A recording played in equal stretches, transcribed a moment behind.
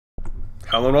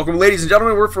Hello and welcome, ladies and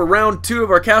gentlemen. We're for round 2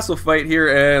 of our castle fight here,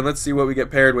 and let's see what we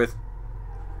get paired with.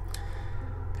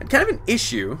 Had kind of an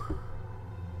issue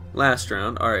last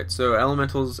round. Alright, so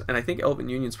elementals, and I think Elven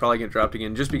Union's probably going to drop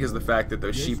again just because of the fact that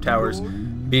those sheep towers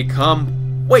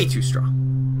become way too strong.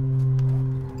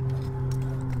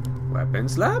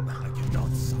 Weapons lab? I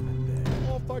cannot summon them.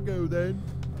 Off I go then.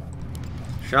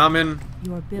 Shaman,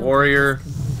 warrior.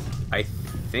 I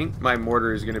think my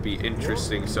mortar is going to be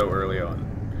interesting so early on.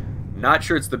 Not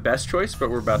sure it's the best choice, but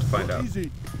we're about to find out.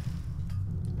 You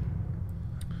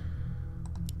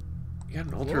got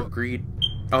an altar of greed.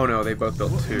 Oh no, they both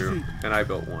built 2, and I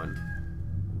built 1.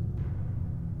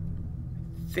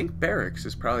 I think barracks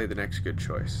is probably the next good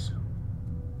choice.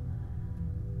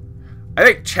 I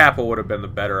think chapel would have been the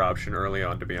better option early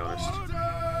on, to be honest.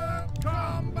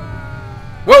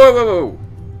 Whoa, whoa, whoa, whoa!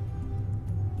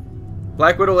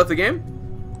 Black Widow left the game?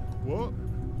 What?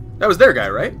 That was their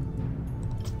guy, right?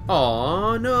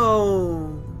 Oh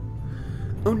no!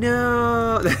 Oh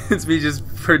no! That's me just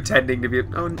pretending to be.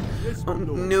 Oh no!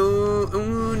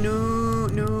 Oh no!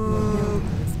 No!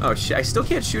 Oh shit! I still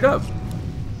can't shoot up.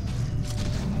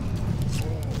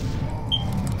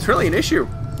 It's really an issue.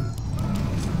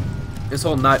 This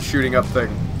whole not shooting up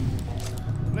thing.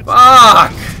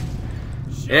 Fuck!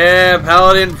 Yeah,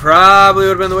 Paladin probably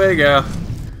would have been the way to go.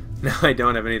 Now I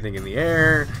don't have anything in the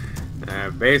air.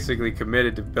 I'm basically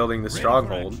committed to building the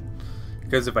stronghold.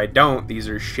 Because if I don't, these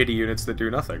are shitty units that do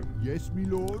nothing. Yes, me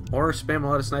lord. Or spam a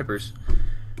lot of snipers.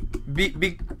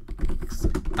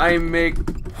 I make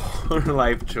poor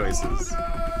life choices.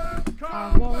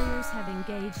 Our warriors have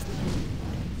engaged the enemy.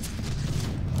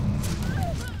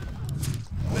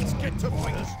 Let's get to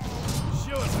points.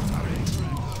 Show us a target.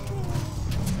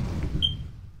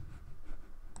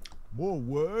 More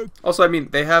work. Also, I mean,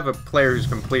 they have a player who's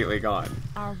completely gone.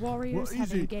 Our warriors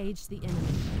have engaged the enemy.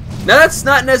 Now, that's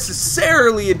not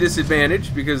necessarily a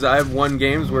disadvantage, because I've won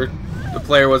games where the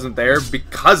player wasn't there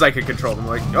because I could control them.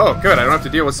 Like, oh, good, I don't have to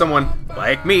deal with someone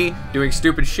like me doing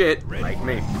stupid shit like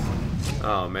me.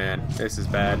 Oh, man, this is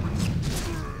bad.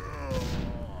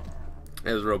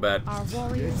 It was real bad.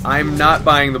 I'm not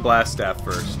buying the blast staff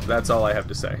first. That's all I have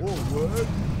to say.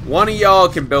 One of y'all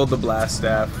can build the blast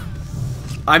staff.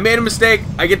 I made a mistake.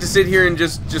 I get to sit here and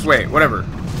just wait. Whatever.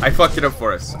 I fucked it up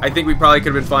for us. I think we probably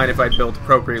could have been fine if I'd built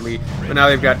appropriately. But now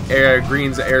they've got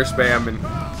greens air spam, and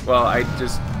well, I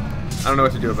don't know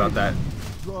what to do about that.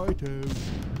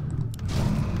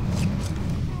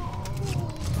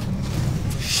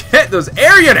 Shit, those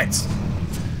air units! I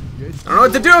don't know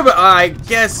what to do about. I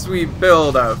guess we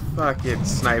build a fucking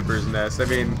sniper's nest. I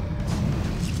mean,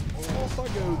 Off I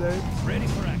go then. Ready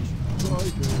for action.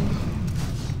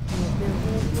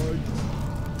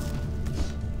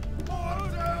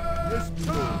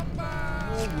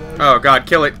 Oh god,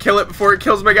 kill it before it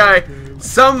kills my guy.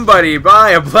 Somebody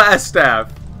buy a blast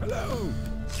staff.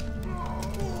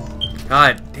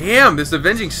 God damn, this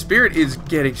avenging spirit is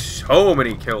getting so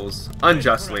many kills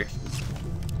unjustly.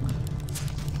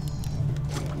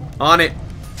 On it.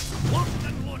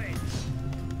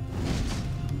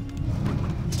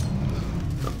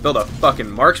 Build a fucking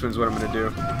marksman's what I'm gonna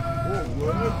do.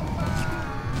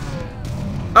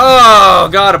 Oh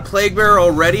god, a plague bearer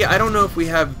already? I don't know if we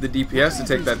have the DPS to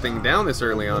take that thing down this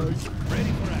early on.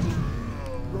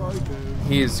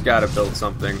 He's gotta build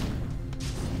something.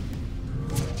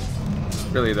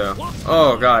 Really though.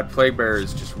 Oh god, plague bearer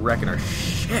is just wrecking our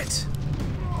shit.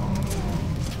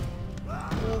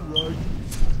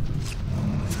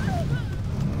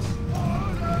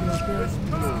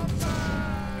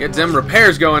 Get them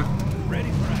repairs going.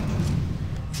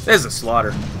 This is a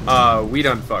slaughter. We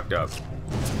done fucked up.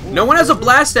 No one has a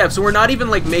blast staff, so we're not even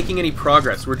like making any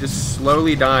progress. We're just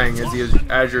slowly dying as the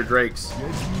Azure Drakes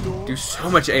do so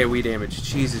much AoE damage.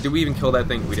 Jesus, did we even kill that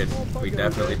thing? We didn't. We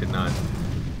definitely did not.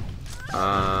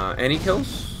 Any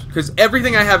kills? Because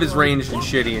everything I have is ranged and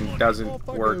shitty and doesn't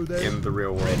work in the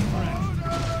real world.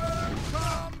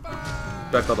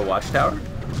 Do I build a watchtower?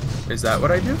 Is that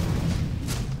what I do?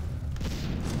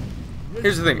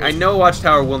 Here's the thing. I know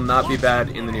watchtower will not be bad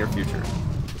in the near future.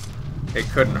 It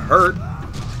couldn't hurt.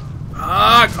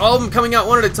 Ah, all of them coming out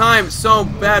one at a time. So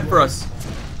bad for us.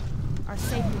 Our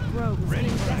sacred grove is being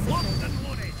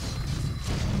desecrated.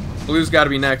 Blue's got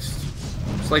to be next.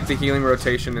 It's like the healing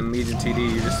rotation in Legion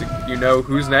TD. You know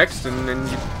who's next, and then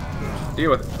you just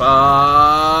deal with it.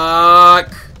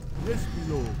 Fuck.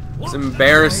 It's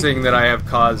embarrassing that I have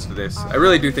caused this. I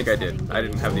really do think I did. I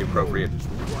didn't have the appropriate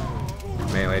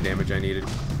melee damage I needed.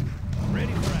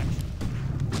 Ready for action.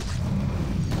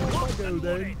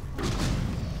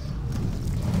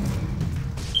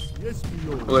 Yes, my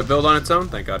lord. Will it build on its own?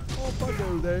 Thank God. Off I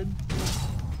go then.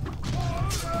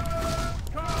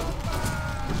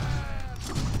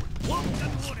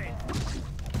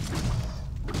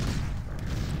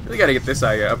 gotta get this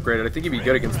eye upgraded. I think he'd be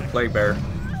good against the Plague Bearer.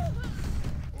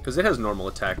 Because it has normal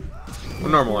attack. Well,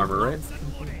 normal armor, right?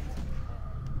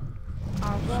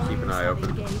 Keep an eye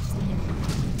open.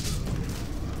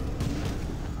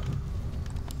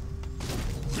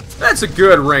 That's a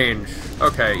good range.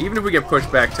 Okay, even if we get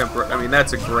pushed back I mean,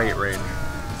 that's a great range.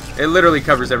 It literally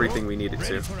covers everything we need it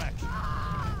to.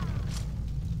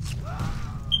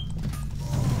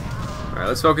 Alright,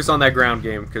 let's focus on that ground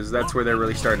game, because that's where they're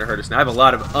really starting to hurt us. Now, I have a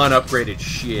lot of unupgraded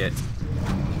shit.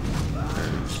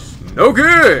 No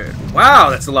good! Wow,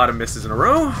 that's a lot of misses in a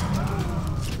row.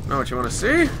 Not what you want to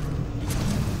see.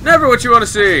 Never what you want to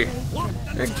see!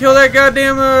 And kill that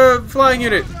goddamn flying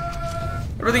unit.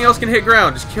 Everything else can hit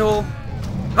ground. Just kill...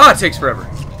 Ah, it takes forever.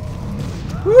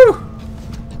 Woo!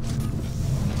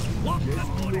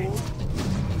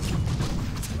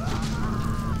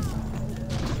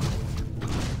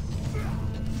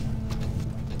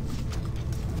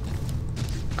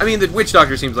 I mean, the Witch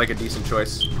Doctor seems like a decent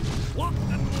choice.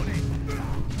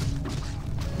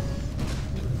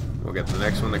 We'll get to the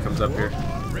next one that comes up here.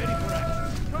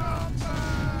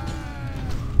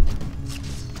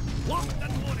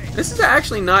 This is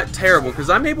actually not terrible, because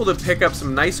I'm able to pick up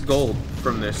some nice gold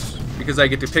from this, because I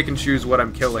get to pick and choose what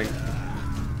I'm killing.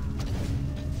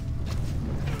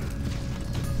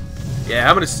 Yeah,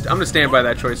 I'm gonna stand by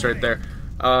that choice right there.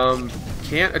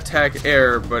 Can't attack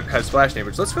air, but has splash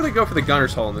damage. Let's really go for the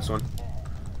Gunner's Hull in this one.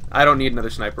 I don't need another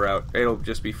sniper out. It'll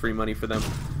just be free money for them.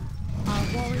 Our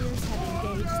warriors have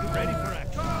engaged. Ready for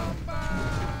action.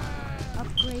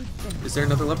 Upgrade finished. Is there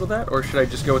another level of that, or should I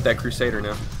just go with that Crusader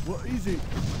now? What is it?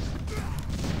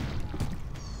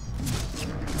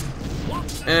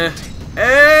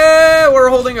 We're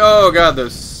holding. Oh god,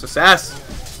 those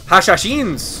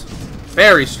Hashashins,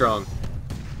 very strong.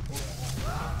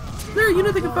 Is there a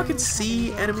unit that can fucking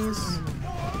see enemies?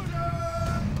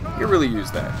 You really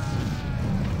use that.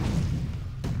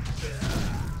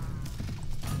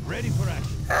 Ready for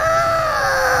action.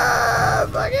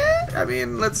 Fuck it. I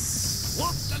mean,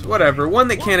 let's. Whatever. One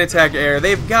that can't attack air.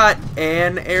 They've got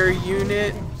an air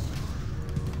unit.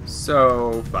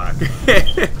 So, fuck.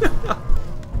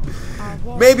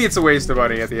 Maybe it's a waste of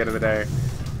money at the end of the day.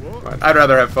 But I'd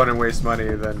rather have fun and waste money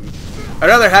than... I'd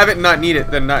rather have it and not need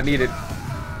it than not need it.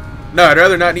 No, I'd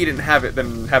rather not need it and have it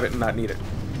than have it and not need it.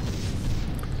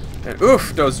 And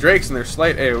oof, those Drakes and their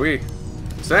slight AoE.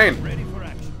 Insane.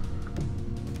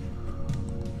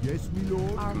 Yes, me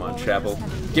lord. Come on, Chapel.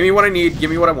 Give me what I need,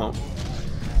 give me what I want.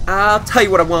 I'll tell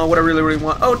you what I want, what I really, really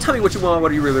want. Oh, tell me what you want, what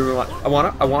do you really, really want.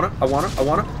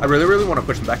 I really, really wanna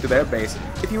push them back to their base.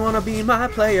 If you wanna be my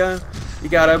player, you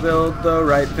gotta build the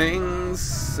right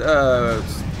things.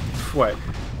 What?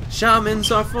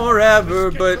 Shamans are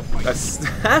forever, but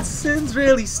assassins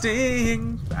really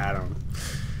sting. I don't know.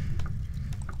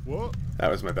 What? That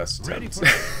was my best attempt.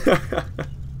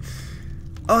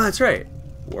 Oh, that's right.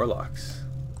 Warlocks.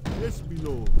 Yes, me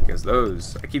lord. Because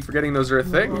those, I keep forgetting those are a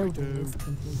thing.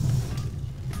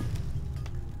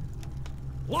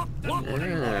 Yeah,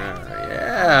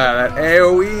 that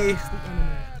AoE.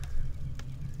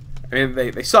 I mean,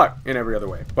 they suck in every other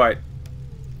way, but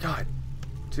god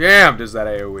damn, does that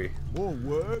AoE More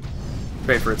work.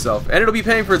 pay for itself? And it'll be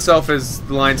paying for itself as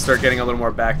the lines start getting a little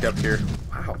more backed up here.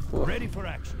 Wow. Cool. Ready for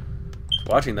action.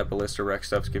 Watching that Ballista Wreck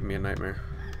stuff's giving me a nightmare.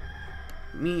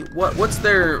 What's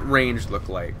their range look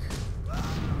like?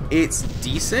 It's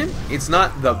decent. It's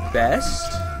not the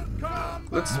best.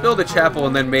 Let's build a chapel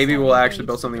and then maybe we'll actually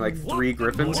build something like 3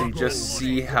 griffins and just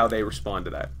see how they respond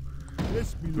to that.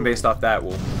 And based off that,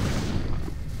 we'll...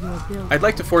 I'd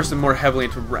like to force them more heavily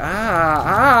into...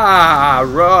 raw,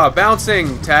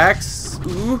 bouncing, tax.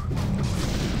 Ooh.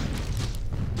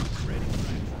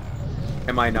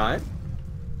 Am I not?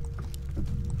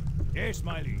 Yes,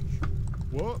 my liege.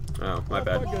 What? Oh, my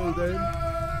bad. Off I go then.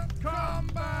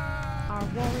 Our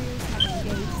warriors have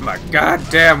engaged. My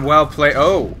goddamn well played.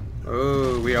 Oh,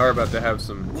 we are about to have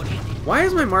some. Why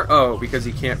is my mark? Oh, because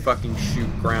he can't fucking shoot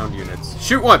ground units.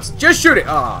 Shoot once, just shoot it.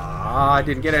 Ah, I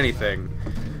didn't get anything.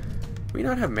 Do we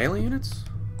not have melee units?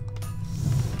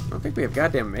 I don't think we have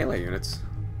goddamn melee units.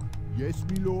 Yes,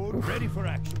 me lord. Oof. Ready for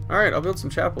action. All right, I'll build some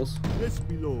chapels. Yes,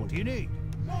 me What lord. do you need?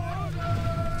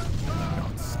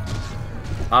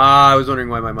 Ah, I was wondering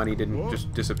why my money didn't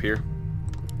just disappear.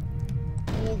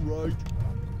 All right.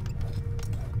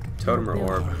 Totem or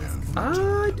orb?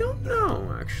 I don't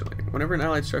know, actually. Whenever an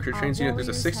allied structure trains unit, there's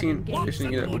a 16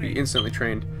 conditioning unit that will be instantly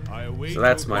trained. So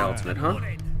that's my ultimate, huh?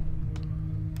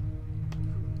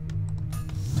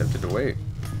 Tempted to wait.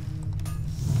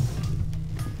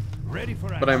 Ready for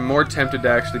action. But I'm more tempted to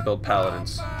actually build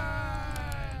paladins.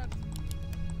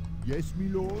 Yes, me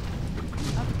lord.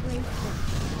 Upgrade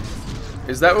finished.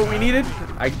 Is that what we needed?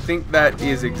 I think that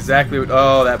is exactly what...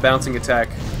 Oh, that bouncing attack.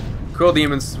 Cool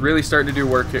demons really starting to do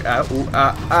work here. Ow,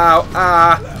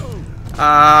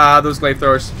 ooh, those glaive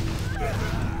throwers.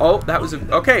 Oh, that was a...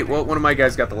 Okay, well, one of my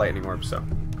guys got the lightning orb, so...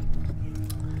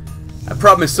 That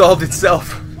problem has solved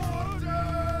itself.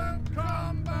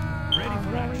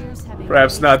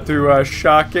 Perhaps not too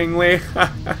shockingly.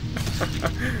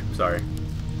 Sorry.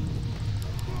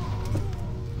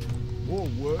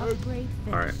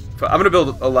 Alright. I'm gonna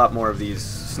build a lot more of these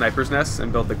sniper's nests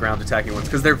and build the ground attacking ones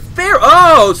because they're fair.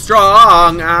 Oh,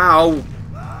 strong! Ow!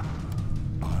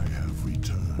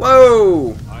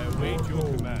 Whoa!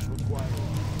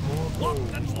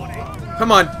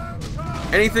 Come on!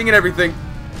 Anything and everything.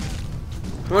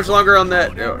 How much longer on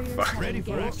that? Oh, fuck.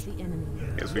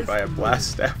 Guess we buy a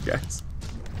blast staff, guys.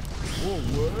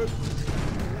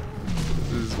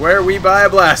 This is where we buy a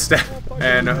blast staff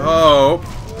and hope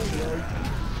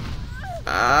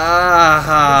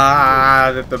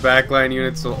that the backline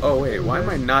units will... Oh wait, why am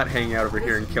I not hanging out over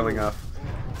here and killing off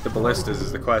the ballistas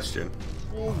is the question.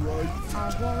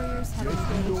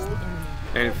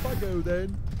 And if...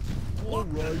 Oh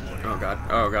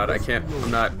god, I can't...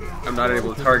 I'm not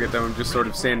able to target them. I'm just sort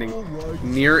of standing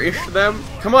near-ish them.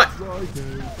 Come on!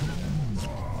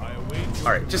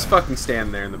 Alright, just fucking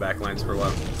stand there in the back lines for a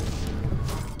while.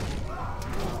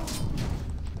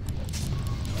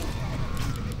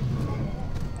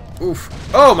 Oof.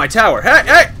 Oh, my tower! Hey,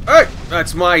 hey, hey!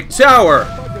 That's my tower!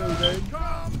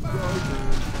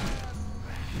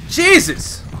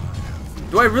 Jesus!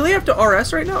 Do I really have to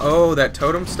RS right now? Oh, that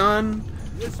totem stun.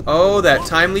 Oh, that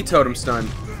timely totem stun.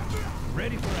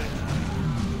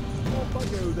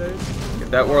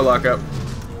 Get that warlock up.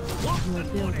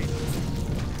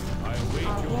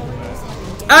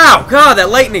 Ow! God,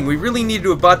 that lightning! We really needed to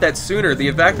have bought that sooner.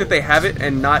 The fact that they have it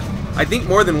and not... I think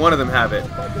more than one of them have it.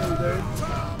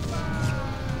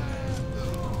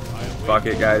 Fuck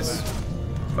it, guys.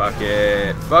 Fuck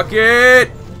it. Fuck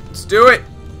it! Let's do it!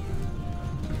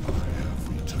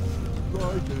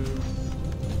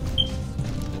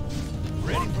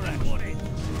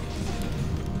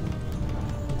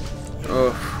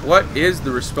 Oh, what is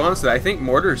the response to that? I think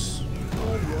mortars.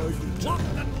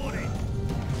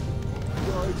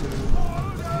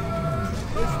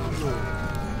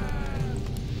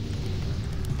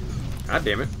 God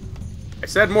damn it. I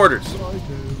said mortars.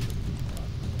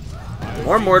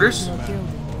 More mortars.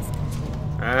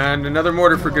 And another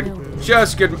mortar for good.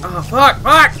 Just good. Oh, fuck,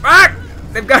 fuck, fuck!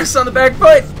 They've got us on the back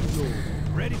foot.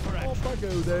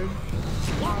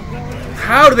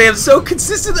 How do they have so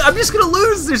consistent? I'm just gonna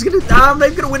lose. I'm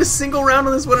not gonna win a single round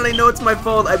on this one, and I know it's my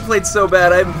fault. I played so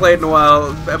bad. I haven't played in a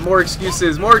while. More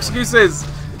excuses. More excuses.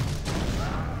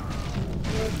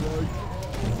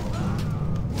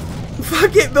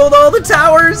 Fuck it. Build all the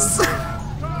towers.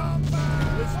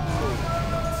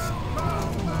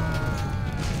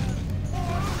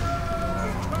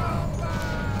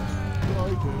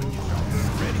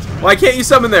 Why can't you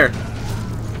summon there?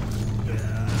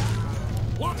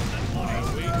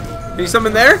 Can you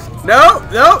summon there? No,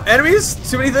 no, enemies,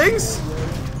 too many things.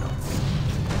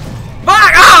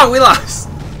 Fuck! Oh, we lost.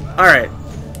 All right,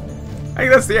 I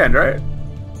think that's the end, right?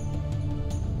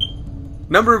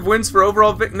 Number of wins for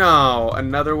overall no,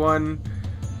 another one.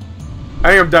 I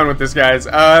think I'm done with this, guys.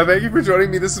 Thank you for joining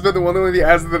me. This has been the one and only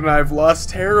Azothan, and I've lost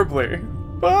terribly.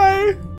 Bye.